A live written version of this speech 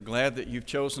Glad that you've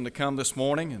chosen to come this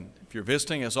morning, and if you're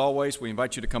visiting, as always, we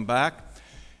invite you to come back.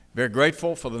 Very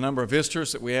grateful for the number of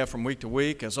visitors that we have from week to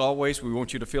week. As always, we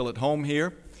want you to feel at home here.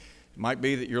 It might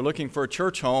be that you're looking for a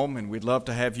church home, and we'd love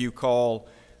to have you call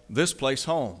this place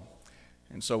home.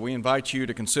 And so we invite you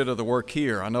to consider the work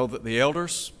here. I know that the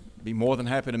elders would be more than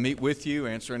happy to meet with you,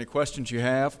 answer any questions you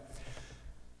have,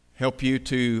 help you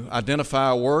to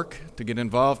identify a work to get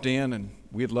involved in, and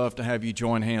we'd love to have you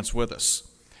join hands with us.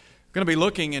 We're going to be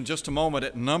looking in just a moment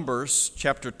at Numbers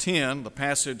chapter 10, the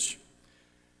passage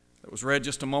that was read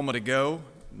just a moment ago.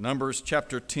 Numbers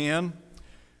chapter 10,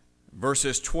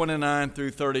 verses 29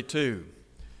 through 32.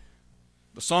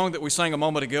 The song that we sang a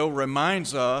moment ago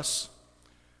reminds us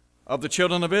of the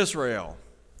children of Israel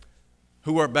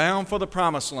who are bound for the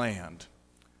promised land.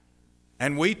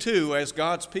 And we too, as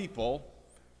God's people,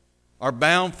 are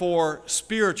bound for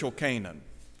spiritual Canaan.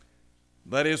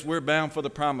 That is, we're bound for the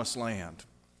promised land.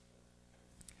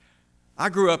 I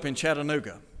grew up in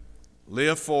Chattanooga,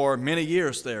 lived for many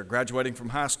years there, graduating from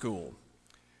high school.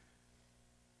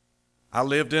 I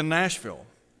lived in Nashville,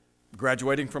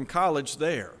 graduating from college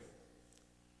there.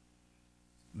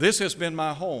 This has been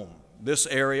my home, this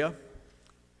area,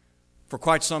 for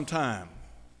quite some time.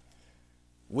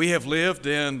 We have lived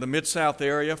in the Mid-South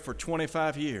area for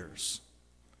 25 years,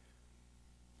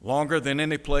 longer than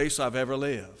any place I've ever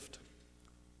lived.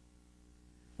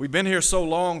 We've been here so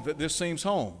long that this seems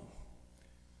home.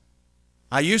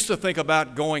 I used to think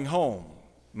about going home.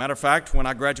 Matter of fact, when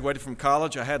I graduated from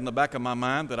college, I had in the back of my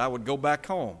mind that I would go back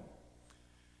home.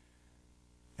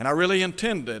 And I really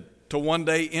intended to one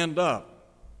day end up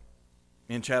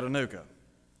in Chattanooga.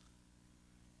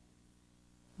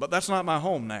 But that's not my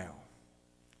home now.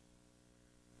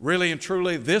 Really and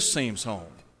truly, this seems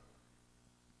home.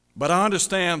 But I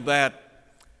understand that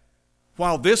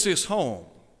while this is home,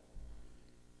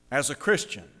 as a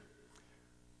Christian,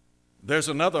 there's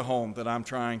another home that I'm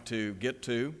trying to get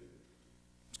to.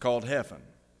 It's called heaven.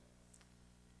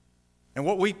 And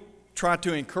what we try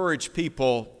to encourage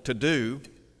people to do,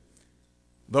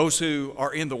 those who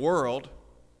are in the world,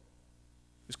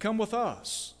 is come with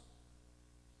us.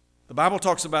 The Bible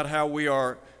talks about how we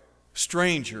are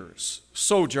strangers,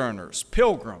 sojourners,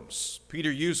 pilgrims.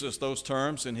 Peter uses those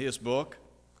terms in his book.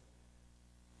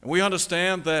 And we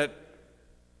understand that,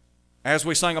 as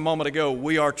we sang a moment ago,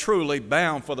 we are truly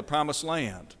bound for the promised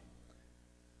land.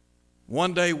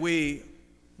 One day we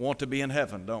want to be in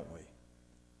heaven, don't we?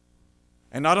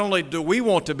 And not only do we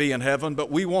want to be in heaven, but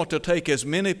we want to take as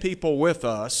many people with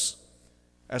us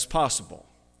as possible.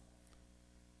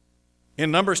 In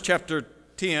Numbers chapter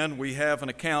 10, we have an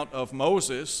account of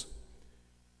Moses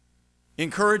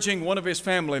encouraging one of his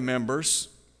family members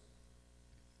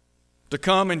to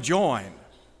come and join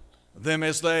them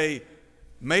as they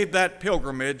made that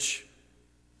pilgrimage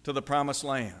to the promised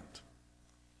land.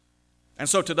 And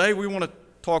so today we want to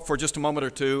talk for just a moment or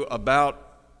two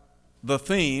about the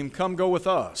theme, Come Go With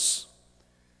Us.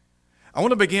 I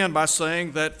want to begin by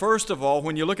saying that, first of all,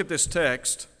 when you look at this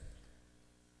text,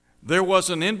 there was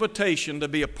an invitation to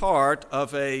be a part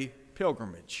of a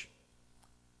pilgrimage.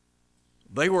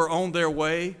 They were on their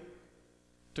way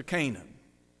to Canaan,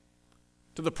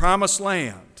 to the promised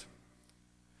land.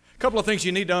 A couple of things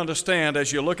you need to understand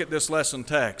as you look at this lesson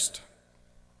text.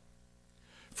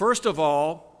 First of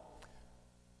all,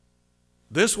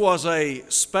 this was a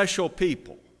special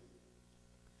people.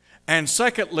 And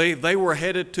secondly, they were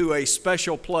headed to a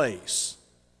special place.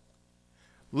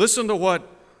 Listen to what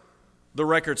the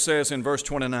record says in verse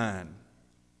 29.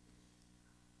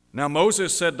 Now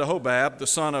Moses said to Hobab, the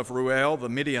son of Reuel, the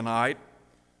Midianite,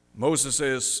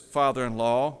 Moses'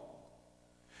 father-in-law,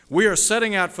 we are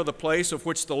setting out for the place of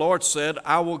which the Lord said,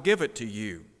 I will give it to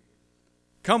you.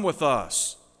 Come with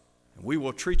us, and we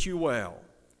will treat you well.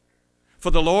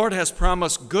 For the Lord has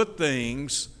promised good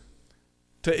things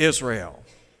to Israel.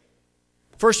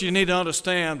 First, you need to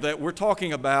understand that we're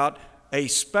talking about a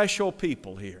special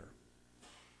people here.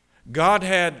 God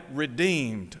had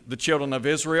redeemed the children of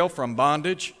Israel from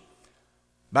bondage.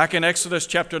 Back in Exodus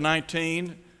chapter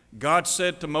 19, God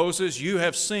said to Moses, you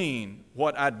have seen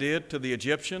what I did to the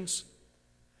Egyptians,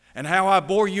 and how I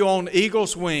bore you on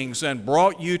eagle's wings and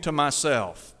brought you to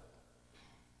myself.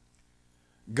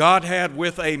 God had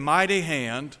with a mighty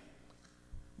hand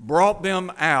brought them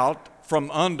out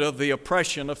from under the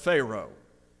oppression of Pharaoh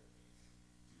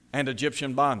and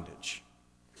Egyptian bondage.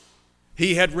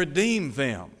 He had redeemed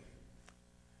them.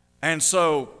 And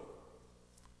so,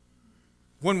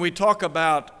 when we talk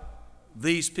about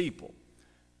these people,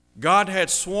 God had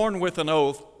sworn with an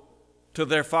oath to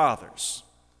their fathers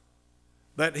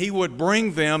that He would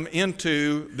bring them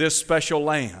into this special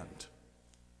land.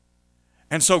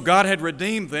 And so God had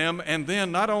redeemed them, and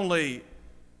then not only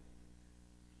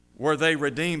were they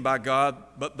redeemed by God,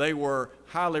 but they were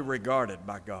highly regarded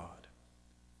by God.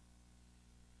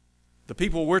 The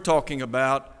people we're talking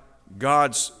about,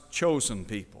 God's chosen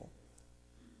people,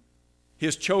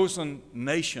 His chosen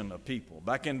nation of people.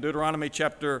 Back in Deuteronomy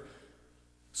chapter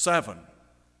 7,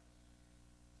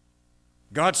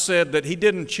 God said that He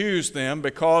didn't choose them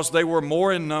because they were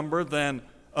more in number than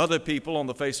other people on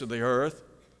the face of the earth.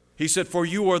 He said, "For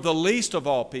you are the least of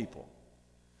all people."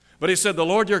 But He said, "The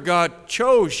Lord your God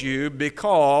chose you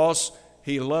because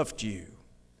He loved you,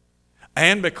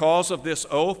 and because of this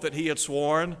oath that He had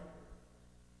sworn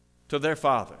to their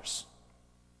fathers."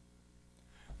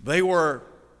 They were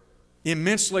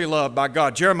immensely loved by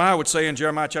God. Jeremiah would say in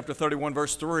Jeremiah chapter 31,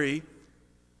 verse 3,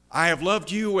 "I have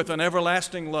loved you with an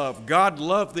everlasting love." God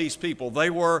loved these people. They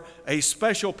were a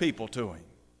special people to Him.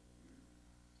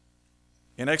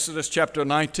 In Exodus chapter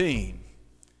 19,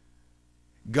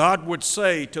 God would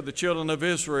say to the children of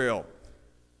Israel,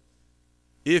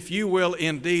 "If you will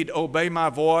indeed obey my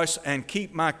voice and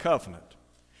keep my covenant,"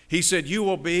 He said, "you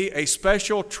will be a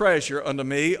special treasure unto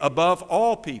me above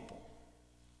all people."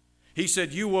 He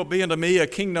said, "You will be unto me a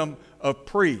kingdom of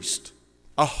priests,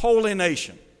 a holy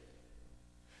nation."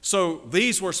 So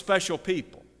these were special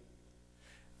people.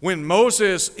 When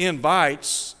Moses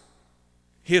invites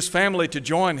his family to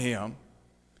join him,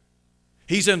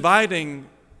 he's inviting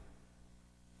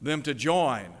them to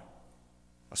join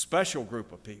a special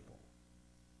group of people.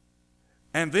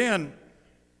 And then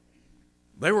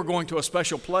they were going to a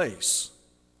special place.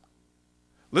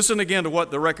 Listen again to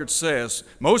what the record says.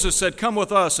 Moses said, "Come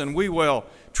with us and we will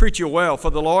treat you well, for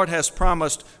the Lord has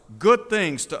promised good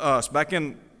things to us." Back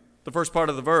in the first part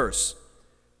of the verse,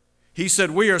 He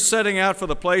said, "We are setting out for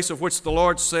the place of which the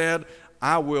Lord said,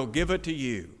 I will give it to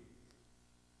you."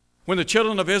 When the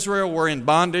children of Israel were in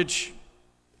bondage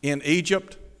in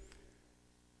Egypt,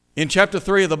 in chapter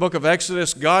 3 of the book of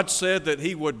Exodus, God said that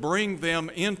He would bring them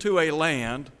into a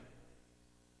land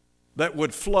that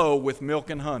would flow with milk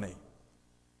and honey.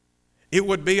 It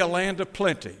would be a land of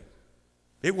plenty.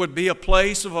 It would be a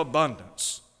place of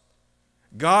abundance.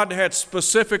 God had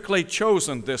specifically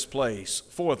chosen this place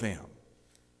for them.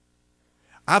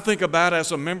 I think about,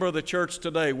 as a member of the church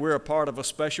today, we're a part of a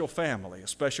special family, a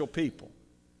special people.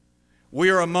 We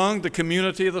are among the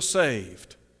community of the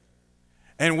saved.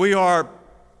 And we are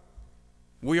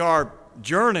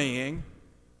journeying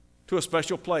to a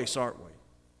special place, aren't we?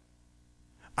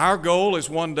 Our goal is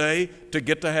one day to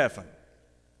get to heaven.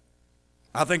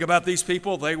 I think about these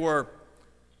people. They were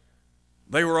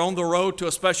on the road to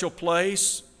a special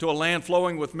place, to a land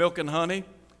flowing with milk and honey.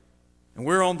 And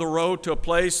we're on the road to a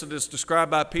place that is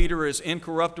described by Peter as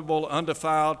incorruptible,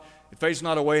 undefiled. It fades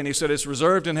not away. And he said it's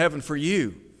reserved in heaven for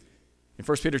you in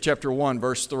 1 Peter chapter 1,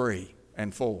 verse 3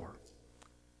 and 4.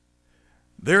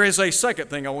 There is a second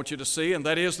thing I want you to see, and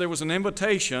that is there was an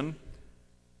invitation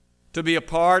to be a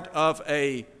part of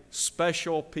a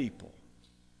special people.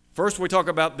 First, we talk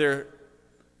about their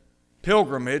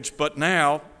pilgrimage, but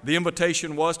now the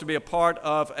invitation was to be a part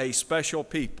of a special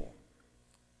people.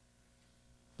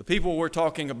 The people we're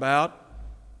talking about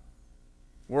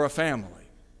were a family.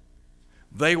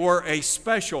 They were a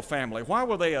special family. Why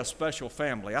were they a special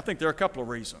family? I think there are a couple of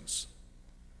reasons.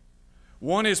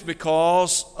 One is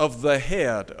because of the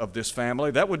head of this family.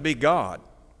 That would be God.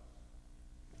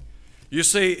 You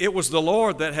see, it was the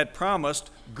Lord that had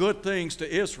promised good things to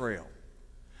Israel.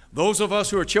 Those of us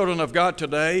who are children of God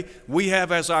today, we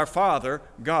have as our Father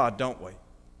God, don't we?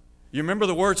 You remember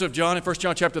the words of John in 1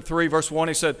 John chapter 3, verse 1.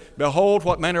 He said, "Behold,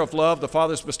 what manner of love the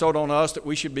Father has bestowed on us, that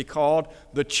we should be called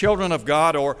the children of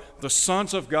God," or the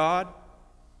sons of God.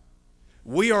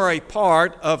 We are a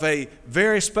part of a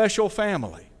very special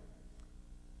family.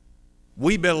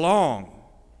 We belong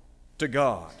to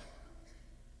God.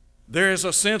 There is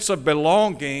a sense of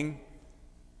belonging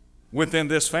within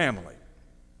this family.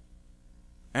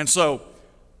 And so,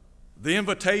 the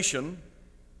invitation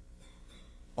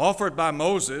offered by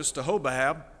Moses to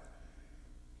Hobab,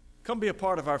 come be a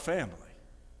part of our family.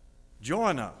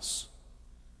 Join us.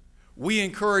 We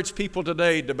encourage people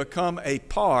today to become a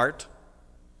part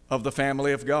of the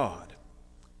family of God.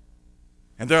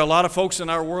 And there are a lot of folks in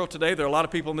our world today, there are a lot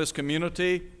of people in this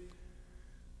community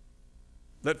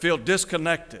that feel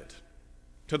disconnected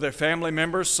to their family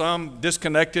members, some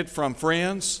disconnected from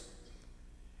friends.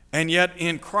 And yet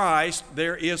in Christ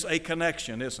there is a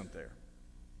connection, isn't there?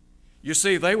 You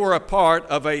see, they were a part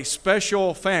of a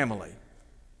special family.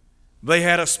 They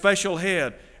had a special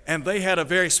head, and they had a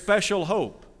very special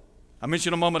hope. I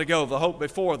mentioned a moment ago the hope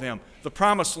before them, the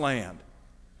promised land.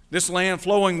 This land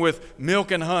flowing with milk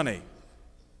and honey.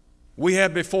 We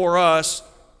have before us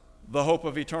the hope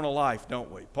of eternal life,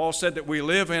 don't we? Paul said that we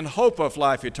live in hope of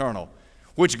life eternal,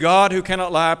 which God, who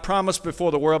cannot lie, promised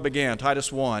before the world began,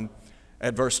 Titus 1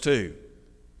 at verse 2.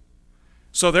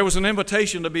 So there was an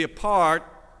invitation to be a part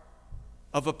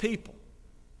of a people,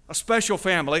 a special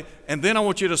family, and then I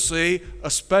want you to see a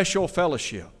special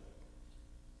fellowship.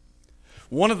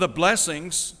 One of the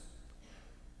blessings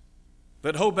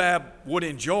that Hobab would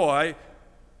enjoy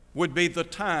would be the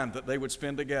time that they would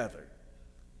spend together.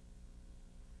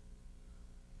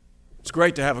 It's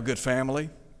great to have a good family.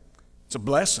 It's a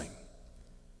blessing.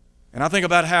 And I think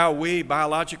about how we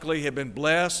biologically have been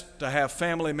blessed to have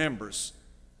family members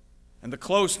and the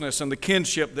closeness and the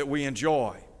kinship that we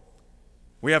enjoy.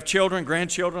 We have children,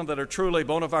 grandchildren that are truly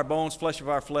bone of our bones, flesh of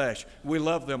our flesh. We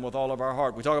love them with all of our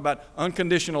heart. We talk about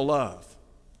unconditional love.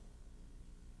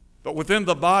 But within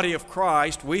the body of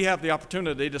Christ, we have the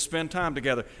opportunity to spend time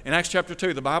together. In Acts chapter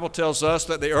 2, the Bible tells us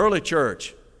that the early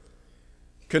church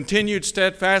continued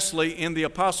steadfastly in the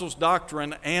apostles'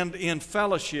 doctrine and in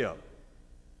fellowship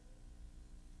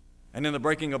and in the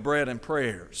breaking of bread and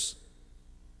prayers.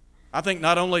 I think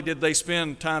not only did they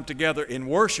spend time together in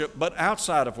worship, but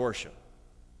outside of worship.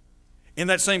 In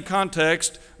that same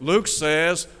context, Luke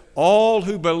says, all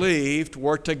who believed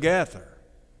were together.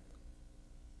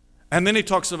 And then he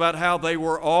talks about how they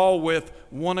were all with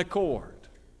one accord.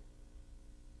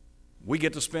 We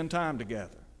get to spend time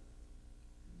together.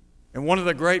 And one of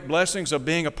the great blessings of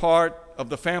being a part of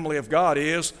the family of God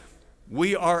is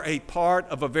we are a part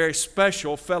of a very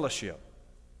special fellowship.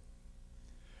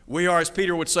 We are, as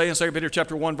Peter would say in 2 Peter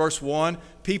chapter 1, verse 1,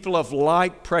 people of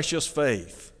like precious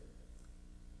faith.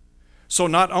 So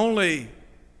not only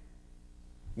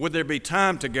would there be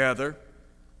time together,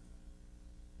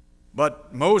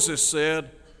 but Moses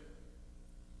said,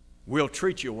 we'll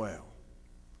treat you well.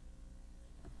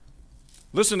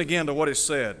 Listen again to what is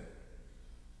said.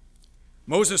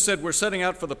 Moses said, we're setting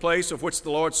out for the place of which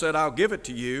the Lord said, I'll give it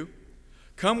to you.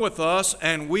 Come with us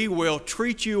and we will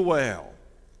treat you well.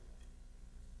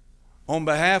 On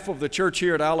behalf of the church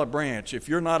here at Olive Branch, if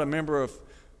you're not a member of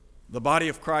the body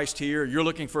of Christ here, you're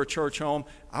looking for a church home,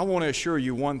 I want to assure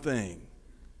you one thing.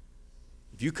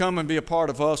 If you come and be a part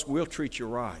of us, we'll treat you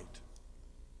right.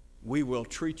 We will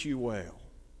treat you well.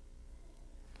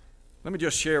 Let me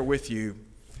just share with you,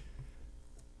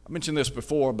 I mentioned this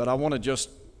before, but I want to just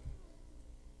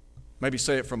maybe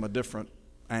say it from a different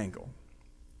angle.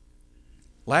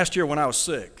 Last year when I was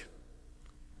sick,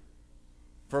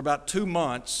 for about 2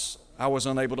 months, I was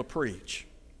unable to preach.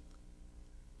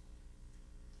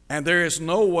 And there is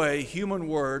no way human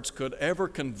words could ever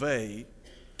convey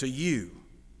to you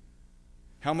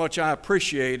how much I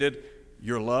appreciated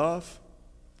your love,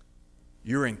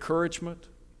 your encouragement,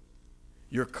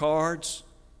 your cards,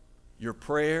 your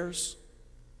prayers,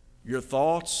 your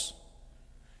thoughts,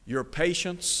 your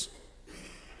patience.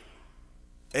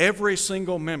 Every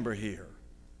single member here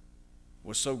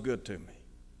was so good to me.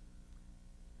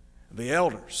 The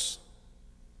elders,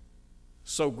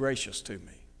 so gracious to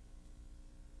me.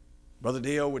 Brother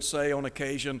Dio would say on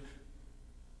occasion,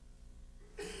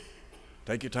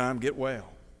 take your time, get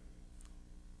well.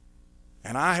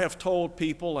 And I have told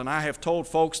people, and I have told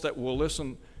folks that will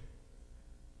listen,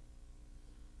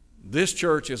 this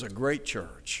church is a great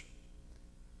church.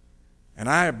 And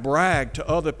I have bragged to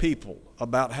other people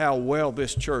about how well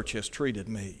this church has treated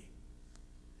me.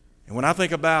 And when I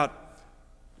think about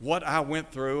what I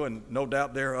went through, and no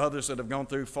doubt there are others that have gone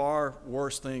through far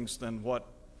worse things than what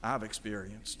I've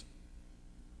experienced.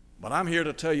 But I'm here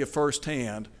to tell you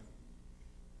firsthand,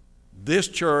 this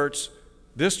church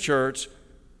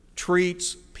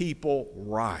treats people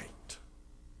right.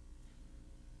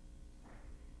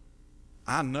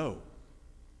 I know.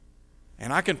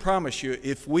 And I can promise you,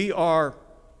 if we are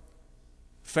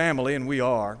family, and we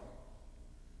are,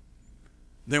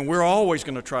 then we're always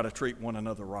going to try to treat one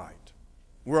another right.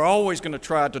 We're always going to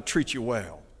try to treat you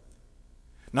well.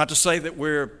 Not to say that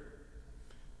we're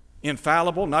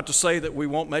infallible, not to say that we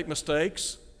won't make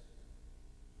mistakes,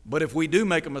 but if we do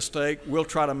make a mistake, we'll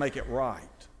try to make it right.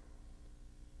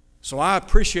 So I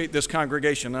appreciate this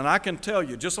congregation, and I can tell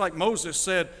you, just like Moses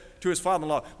said to his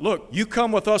father-in-law, look, you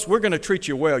come with us, we're going to treat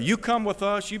you well. You come with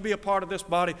us, you be a part of this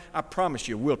body, I promise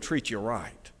you, we'll treat you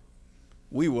right.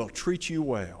 We will treat you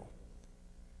well.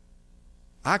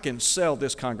 I can sell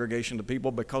this congregation to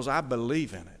people because I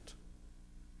believe in it.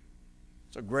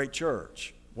 It's a great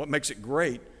church. What makes it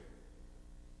great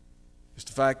is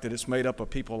the fact that it's made up of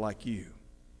people like you.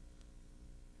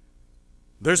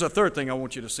 There's a third thing I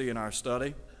want you to see in our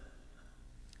study.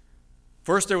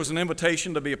 First, there was an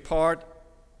invitation to be a part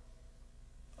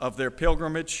of their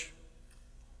pilgrimage,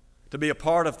 to be a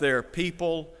part of their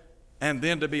people, and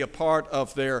then to be a part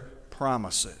of their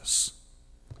promises.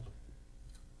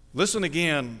 Listen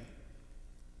again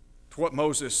to what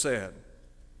Moses said.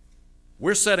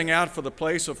 We're setting out for the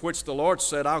place of which the Lord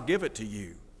said, I'll give it to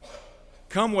you.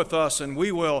 Come with us and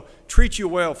we will treat you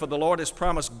well, for the Lord has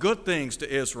promised good things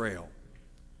to Israel.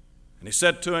 And he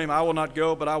said to him, I will not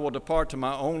go, but I will depart to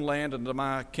my own land and to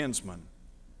my kinsmen.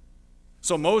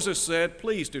 So Moses said,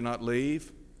 please do not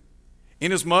leave,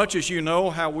 inasmuch as you know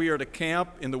how we are to camp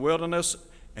in the wilderness,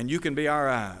 and you can be our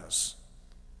eyes.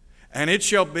 And it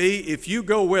shall be, if you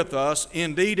go with us,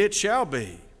 indeed it shall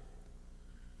be,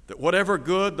 that whatever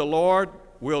good the Lord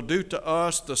will do to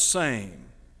us, the same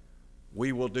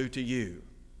we will do to you.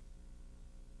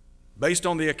 Based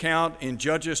on the account in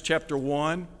Judges chapter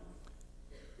 1,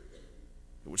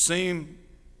 it would seem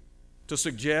to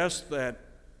suggest that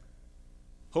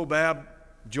Hobab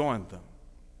joined them.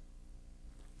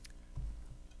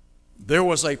 There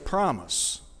was a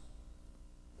promise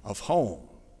of home.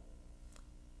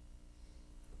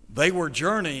 They were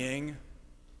journeying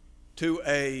to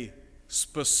a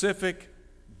specific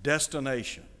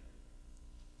destination.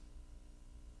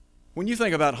 When you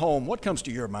think about home, what comes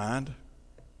to your mind?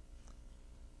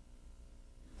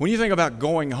 When you think about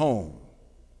going home,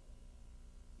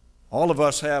 all of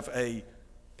us have a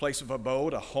place of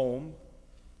abode, a home.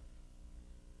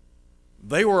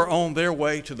 They were on their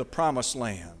way to the promised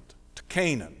land, to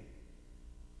Canaan.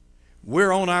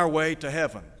 We're on our way to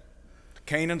heaven, to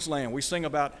Canaan's land. We sing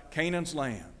about Canaan's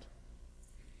land.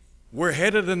 We're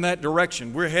headed in that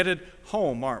direction. We're headed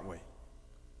home, aren't we?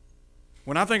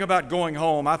 When I think about going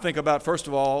home, I think about, first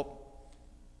of all,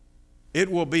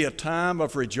 it will be a time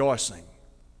of rejoicing.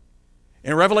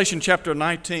 In Revelation chapter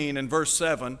 19 and verse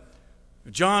 7,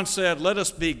 John said, let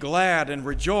us be glad and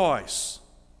rejoice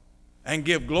and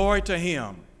give glory to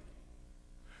him.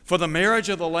 For the marriage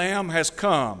of the Lamb has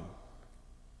come.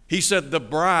 He said, the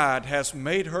bride has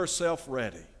made herself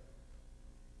ready.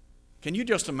 Can you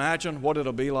just imagine what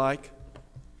it'll be like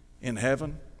in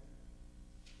heaven?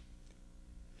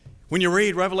 When you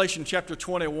read Revelation chapter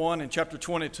 21 and chapter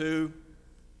 22,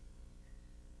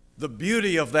 the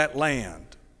beauty of that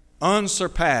land,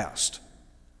 unsurpassed.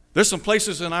 There's some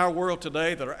places in our world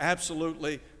today that are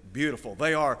absolutely beautiful.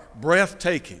 They are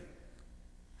breathtaking.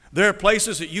 There are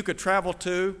places that you could travel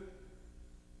to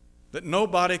that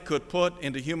nobody could put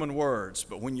into human words,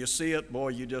 but when you see it, boy,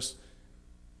 you just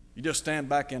stand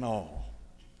back in awe.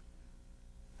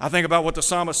 I think about what the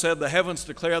psalmist said, the heavens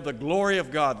declare the glory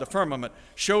of God, the firmament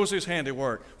shows his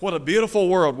handiwork. What a beautiful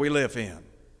world we live in.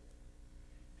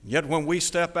 Yet when we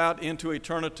step out into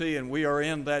eternity and we are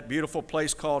in that beautiful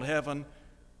place called heaven,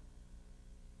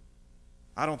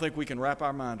 I don't think we can wrap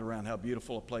our mind around how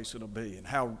beautiful a place it'll be and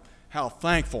how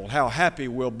thankful, how happy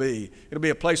we'll be. It'll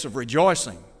be a place of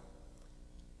rejoicing.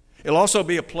 It'll also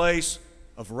be a place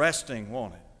of resting,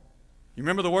 won't it? You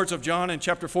remember the words of John in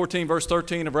chapter 14, verse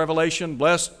 13 of Revelation,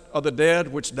 blessed are the dead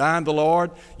which die in the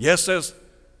Lord. Yes, says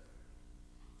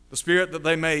the Spirit, that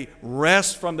they may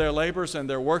rest from their labors and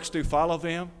their works do follow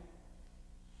them.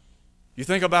 You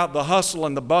think about the hustle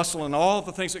and the bustle and all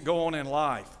the things that go on in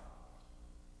life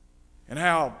and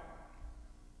how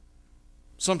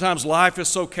sometimes life is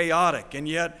so chaotic, and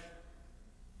yet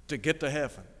to get to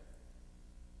heaven,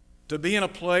 to be in a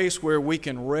place where we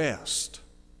can rest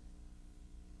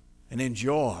and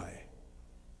enjoy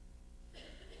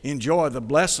the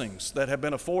blessings that have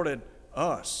been afforded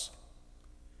us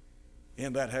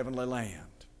in that heavenly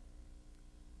land.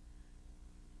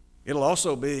 It'll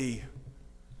also be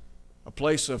a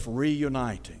place of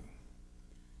reuniting.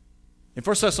 In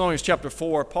 1 Thessalonians chapter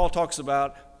 4, Paul talks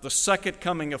about the second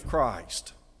coming of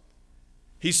Christ.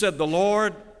 He said, the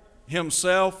Lord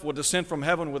himself will descend from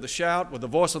heaven with a shout, with the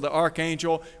voice of the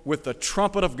archangel, with the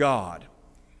trumpet of God.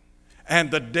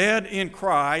 And the dead in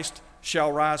Christ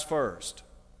shall rise first.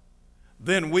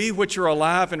 Then we which are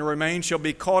alive and remain shall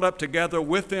be caught up together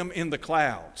with them in the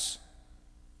clouds.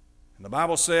 And the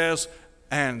Bible says,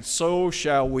 and so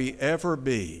shall we ever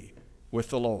be with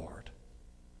the Lord.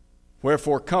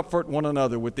 Wherefore comfort one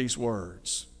another with these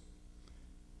words.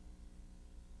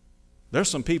 There's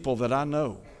some people that I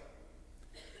know.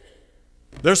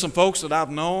 There's some folks that I've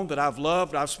known, that I've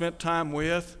loved, I've spent time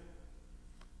with,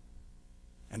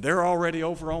 and they're already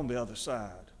over on the other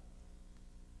side.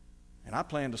 And I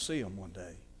plan to see them one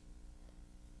day.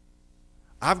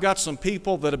 I've got some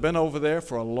people that have been over there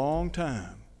for a long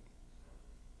time.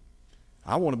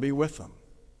 I want to be with them.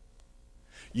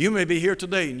 You may be here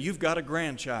today and you've got a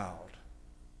grandchild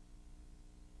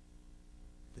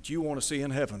that you want to see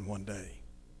in heaven one day.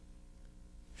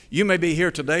 You may be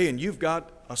here today and you've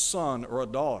got a son or a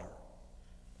daughter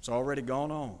that's already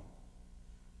gone on.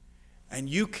 And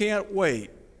you can't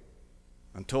wait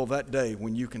until that day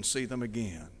when you can see them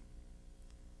again.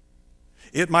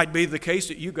 It might be the case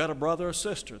that you've got a brother or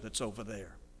sister that's over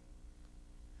there.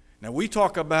 Now, we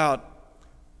talk about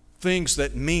things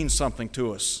that mean something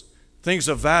to us, things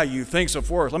of value, things of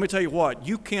worth. Let me tell you what,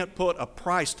 you can't put a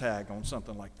price tag on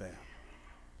something like that.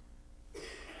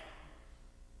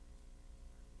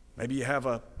 Maybe you have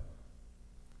a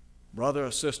brother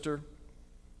or sister,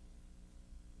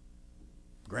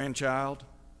 grandchild,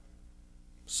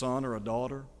 son or a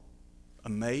daughter, a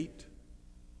mate.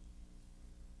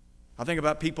 I think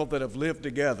about people that have lived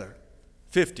together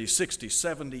 50, 60,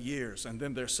 70 years, and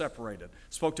then they're separated.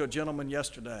 Spoke to a gentleman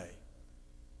yesterday,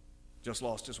 just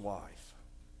lost his wife.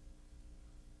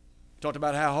 Talked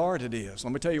about how hard it is.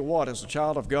 Let me tell you what, as a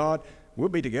child of God, we'll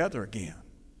be together again.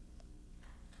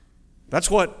 That's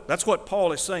what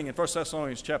Paul is saying in 1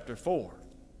 Thessalonians chapter 4.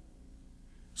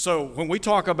 So when we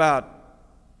talk about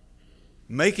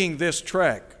making this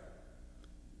trek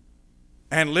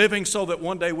and living so that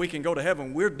one day we can go to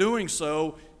heaven, we're doing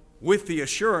so with the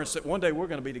assurance that one day we're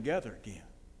going to be together again.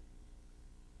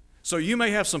 So you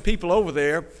may have some people over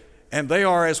there, and they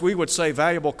are, as we would say,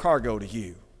 valuable cargo to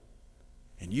you.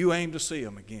 And you aim to see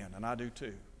them again, and I do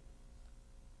too.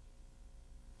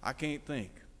 I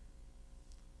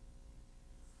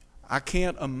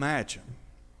can't imagine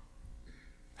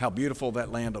how beautiful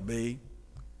that land will be.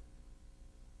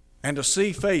 And to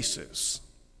see faces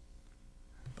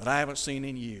that I haven't seen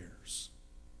in years.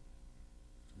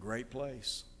 Great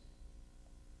place.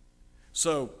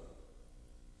 So,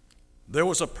 there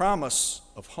was a promise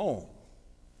of home.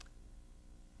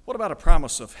 What about a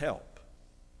promise of help?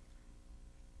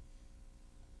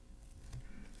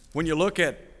 When you look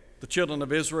at the children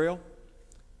of Israel,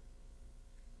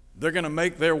 they're going to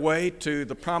make their way to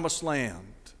the promised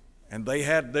land, and they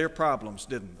had their problems,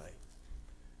 didn't they?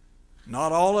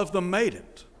 Not all of them made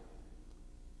it.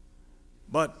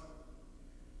 But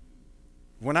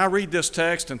when I read this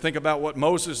text and think about what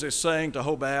Moses is saying to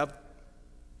Hobab,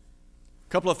 a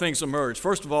couple of things emerge.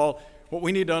 First of all, what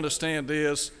we need to understand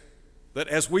is that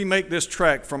as we make this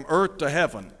trek from earth to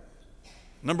heaven,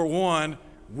 number one,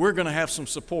 we're going to have some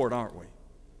support, aren't we?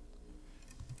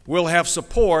 We'll have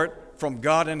support from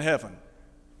God in heaven.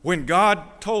 When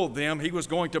God told them He was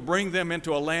going to bring them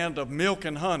into a land of milk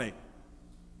and honey,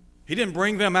 He didn't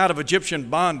bring them out of Egyptian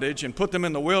bondage and put them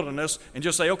in the wilderness and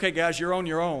just say, okay, guys, you're on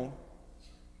your own.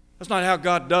 That's not how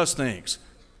God does things.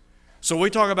 So we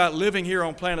talk about living here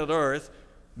on planet Earth,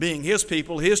 being His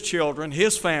people, His children,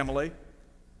 His family.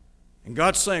 And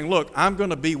God's saying, look, I'm going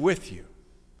to be with you.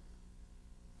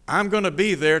 I'm going to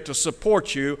be there to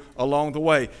support you along the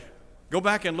way. Go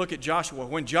back and look at Joshua.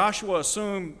 When Joshua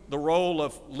assumed the role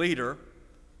of leader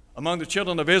among the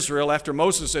children of Israel after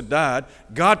Moses had died,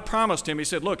 God promised him, He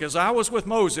said, look, as I was with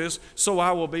Moses, so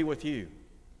I will be with you.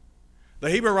 The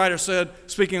Hebrew writer said,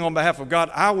 speaking on behalf of God,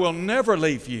 I will never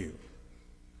leave you.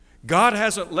 God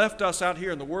hasn't left us out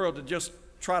here in the world to just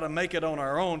try to make it on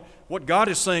our own. What God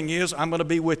is saying is, I'm going to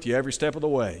be with you every step of the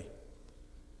way.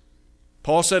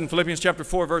 Paul said in Philippians chapter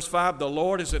 4, verse 5, the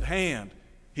Lord is at hand.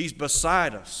 He's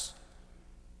beside us.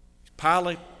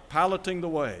 He's piloting the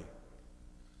way.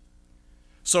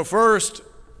 So first,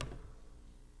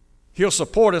 He'll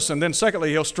support us, and then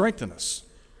secondly, He'll strengthen us.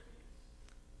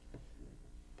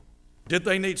 Did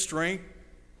they need strength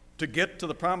to get to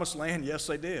the promised land? Yes,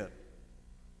 they did.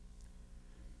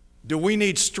 Do we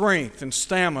need strength and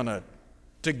stamina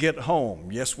to get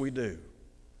home? Yes, we do.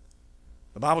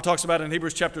 The Bible talks about in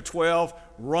Hebrews chapter 12,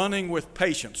 running with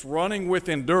patience, running with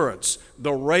endurance,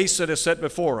 the race that is set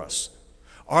before us.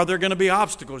 Are there going to be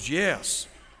obstacles? Yes.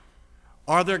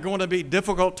 Are there going to be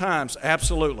difficult times?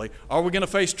 Absolutely. Are we going to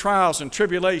face trials and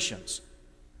tribulations?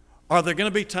 Are there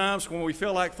going to be times when we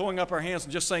feel like throwing up our hands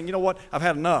and just saying, you know what, I've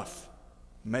had enough?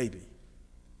 Maybe.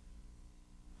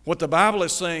 What the Bible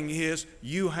is saying is,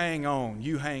 you hang on,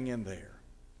 you hang in there.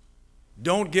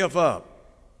 Don't give up.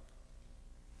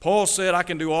 Paul said, I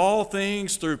can do all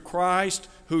things through Christ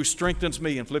who strengthens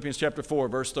me in Philippians chapter 4,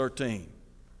 verse 13.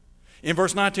 In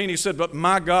verse 19, he said, but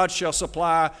my God shall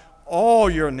supply all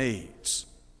your needs.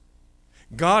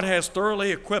 God has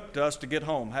thoroughly equipped us to get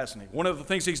home, hasn't He? One of the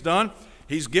things He's done,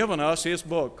 He's given us His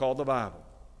book called the Bible.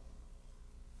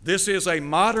 This is a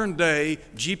modern day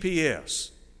GPS.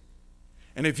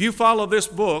 And if you follow this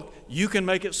book, you can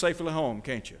make it safely home,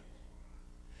 can't you?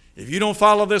 If you don't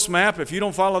follow this map, if you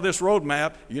don't follow this road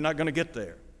map, you're not going to get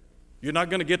there. You're not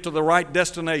going to get to the right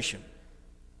destination.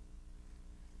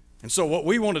 And so what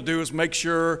we want to do is make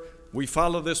sure we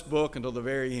follow this book until the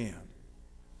very end.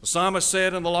 The psalmist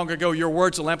said in the long ago, your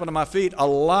word's a lamp unto my feet, a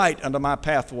light unto my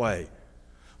pathway.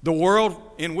 The world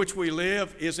in which we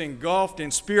live is engulfed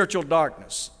in spiritual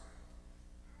darkness.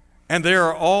 And there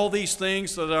are all these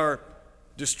things that are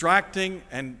distracting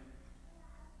and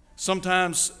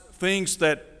sometimes things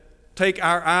that take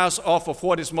our eyes off of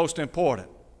what is most important.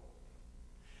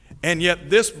 And yet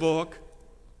this book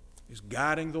is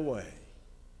guiding the way.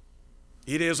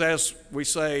 It is, as we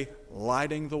say,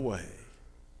 lighting the way.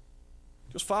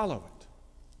 Just follow it.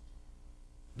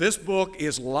 This book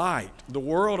is light. The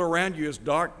world around you is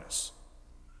darkness.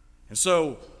 And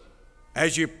so,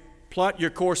 as you plot your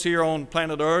course here on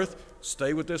planet Earth,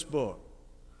 stay with this book.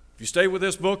 If you stay with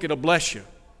this book, it'll bless you.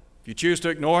 If you choose to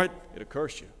ignore it, it'll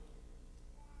curse you.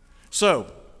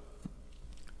 So,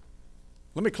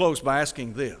 let me close by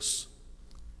asking this.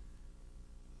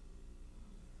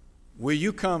 Will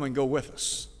you come and go with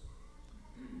us?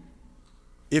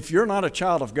 If you're not a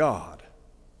child of God,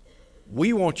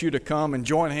 we want you to come and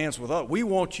join hands with us. We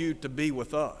want you to be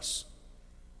with us.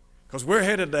 Because we're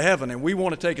headed to heaven and we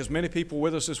want to take as many people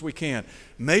with us as we can.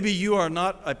 Maybe you're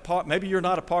not a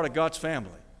part of God's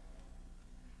family.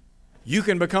 You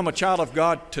can become a child of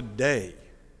God today.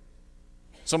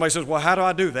 Somebody says, well, how do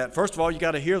I do that? First of all, you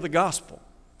got to hear the gospel.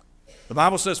 The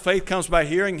Bible says faith comes by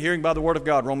hearing, hearing by the word of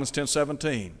God, Romans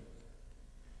 10:17.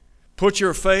 Put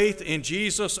your faith in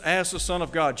Jesus as the Son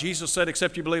of God. Jesus said,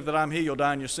 except you believe that I'm He, you'll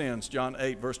die in your sins, John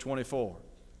 8, verse 24.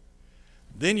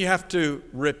 Then you have to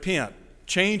repent,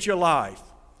 change your life.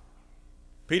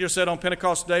 Peter said on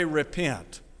Pentecost Day,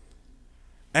 repent.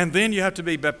 And then you have to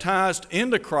be baptized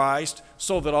into Christ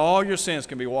so that all your sins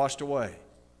can be washed away.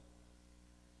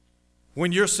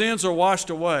 When your sins are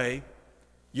washed away,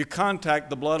 you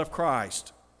contact the blood of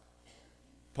Christ.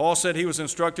 Paul said he was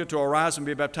instructed to arise and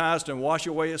be baptized and wash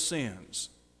away his sins.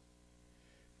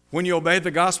 When you obey the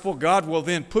gospel, God will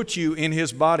then put you in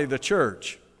His body, the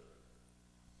church.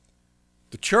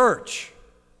 The church,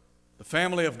 the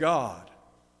family of God.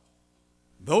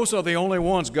 Those are the only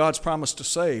ones God's promised to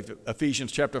save.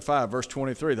 Ephesians chapter 5, verse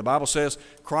 23. The Bible says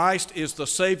Christ is the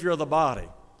Savior of the body.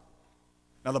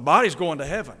 Now the body's going to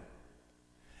heaven.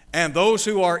 And those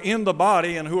who are in the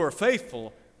body and who are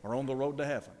faithful are on the road to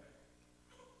heaven.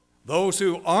 Those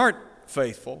who aren't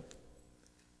faithful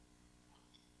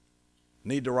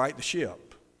need to right the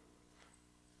ship.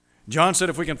 John said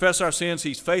if we confess our sins,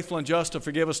 He's faithful and just to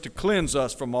forgive us, to cleanse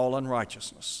us from all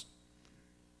unrighteousness.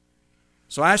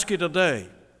 So I ask you today,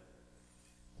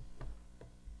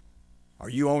 are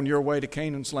you on your way to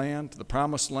Canaan's land, to the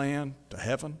promised land, to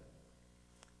heaven?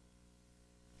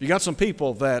 You got some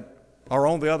people that are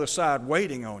on the other side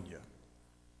waiting on you.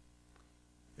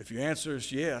 If your answer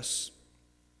is yes,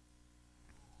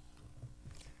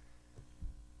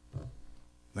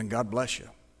 then God bless you.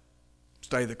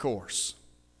 Stay the course.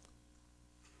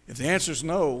 If the answer is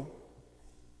no,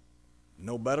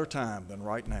 no better time than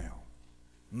right now.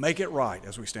 Make it right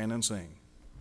as we stand and sing.